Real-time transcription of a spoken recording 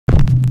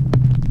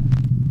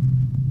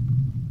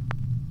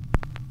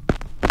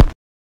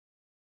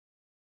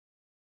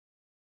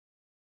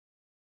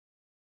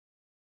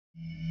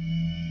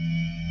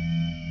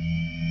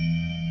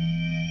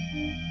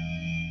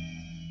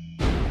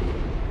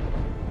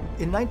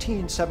In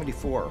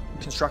 1974,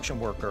 construction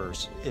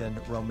workers in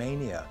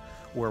Romania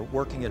were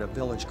working at a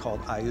village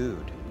called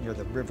Aiud near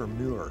the river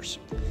Mureș.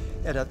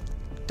 At a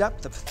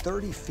depth of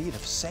 30 feet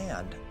of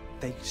sand,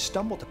 they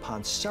stumbled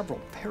upon several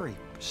very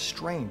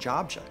strange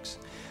objects.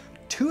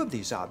 Two of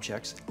these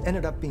objects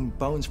ended up being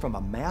bones from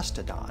a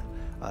mastodon,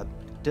 a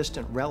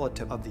distant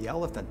relative of the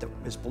elephant that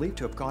is believed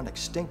to have gone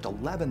extinct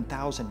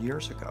 11,000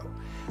 years ago.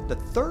 The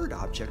third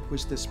object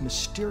was this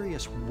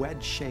mysterious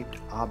wedge-shaped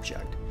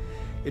object.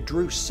 It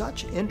drew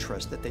such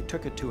interest that they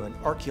took it to an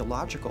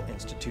archaeological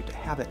institute to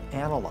have it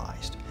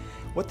analyzed.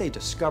 What they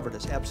discovered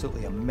is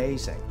absolutely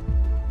amazing.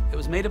 It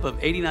was made up of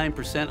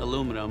 89%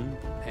 aluminum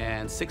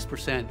and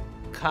 6%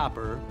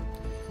 copper,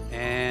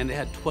 and it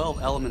had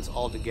 12 elements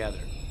altogether.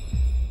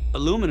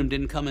 Aluminum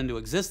didn't come into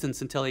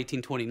existence until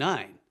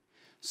 1829.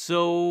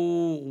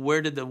 So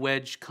where did the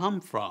wedge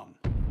come from?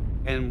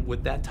 And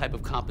with that type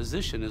of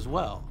composition as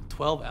well,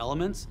 12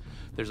 elements,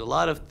 there's a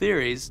lot of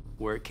theories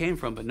where it came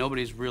from, but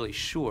nobody's really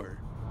sure.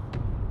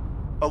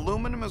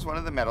 Aluminum is one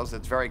of the metals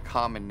that's very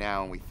common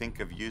now, and we think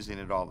of using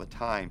it all the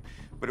time,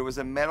 but it was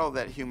a metal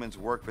that humans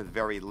worked with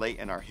very late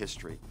in our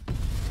history.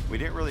 We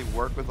didn't really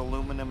work with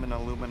aluminum and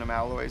aluminum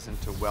alloys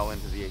until well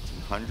into the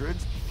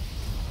 1800s.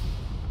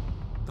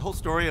 The whole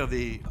story of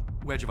the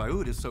Wedge of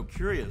Aiud is so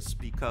curious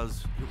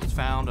because it was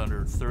found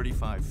under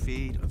 35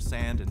 feet of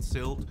sand and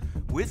silt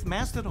with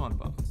mastodon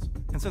bones.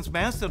 And since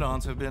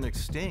mastodons have been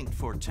extinct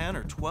for 10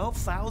 or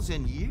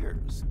 12,000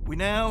 years, we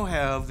now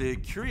have the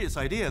curious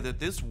idea that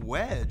this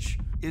wedge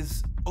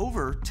is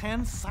over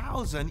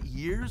 10,000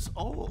 years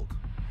old.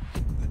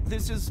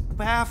 This is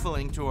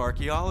baffling to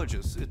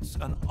archaeologists. It's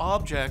an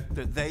object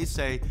that they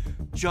say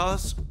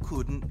just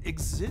couldn't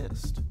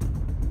exist.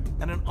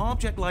 And an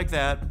object like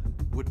that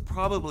would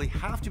probably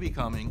have to be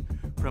coming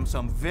from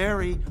some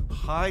very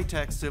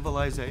high-tech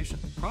civilization,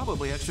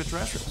 probably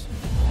extraterrestrials.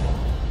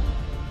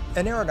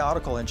 An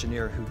aeronautical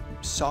engineer who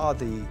saw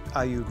the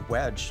Aiud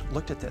wedge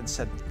looked at it and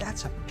said,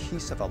 that's a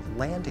piece of a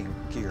landing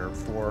gear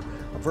for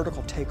a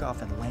vertical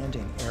takeoff and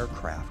landing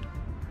aircraft.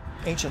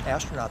 Ancient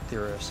astronaut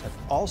theorists have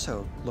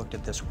also looked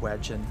at this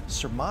wedge and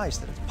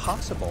surmised that it's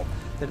possible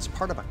that it's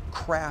part of a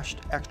crashed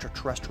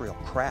extraterrestrial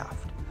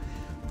craft.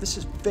 This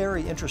is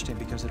very interesting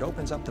because it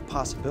opens up the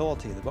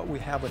possibility that what we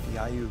have with the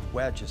Aiud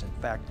wedge is in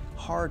fact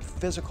hard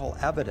physical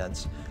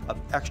evidence of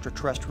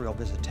extraterrestrial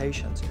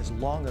visitations as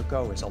long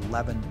ago as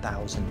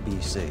 11,000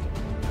 BC.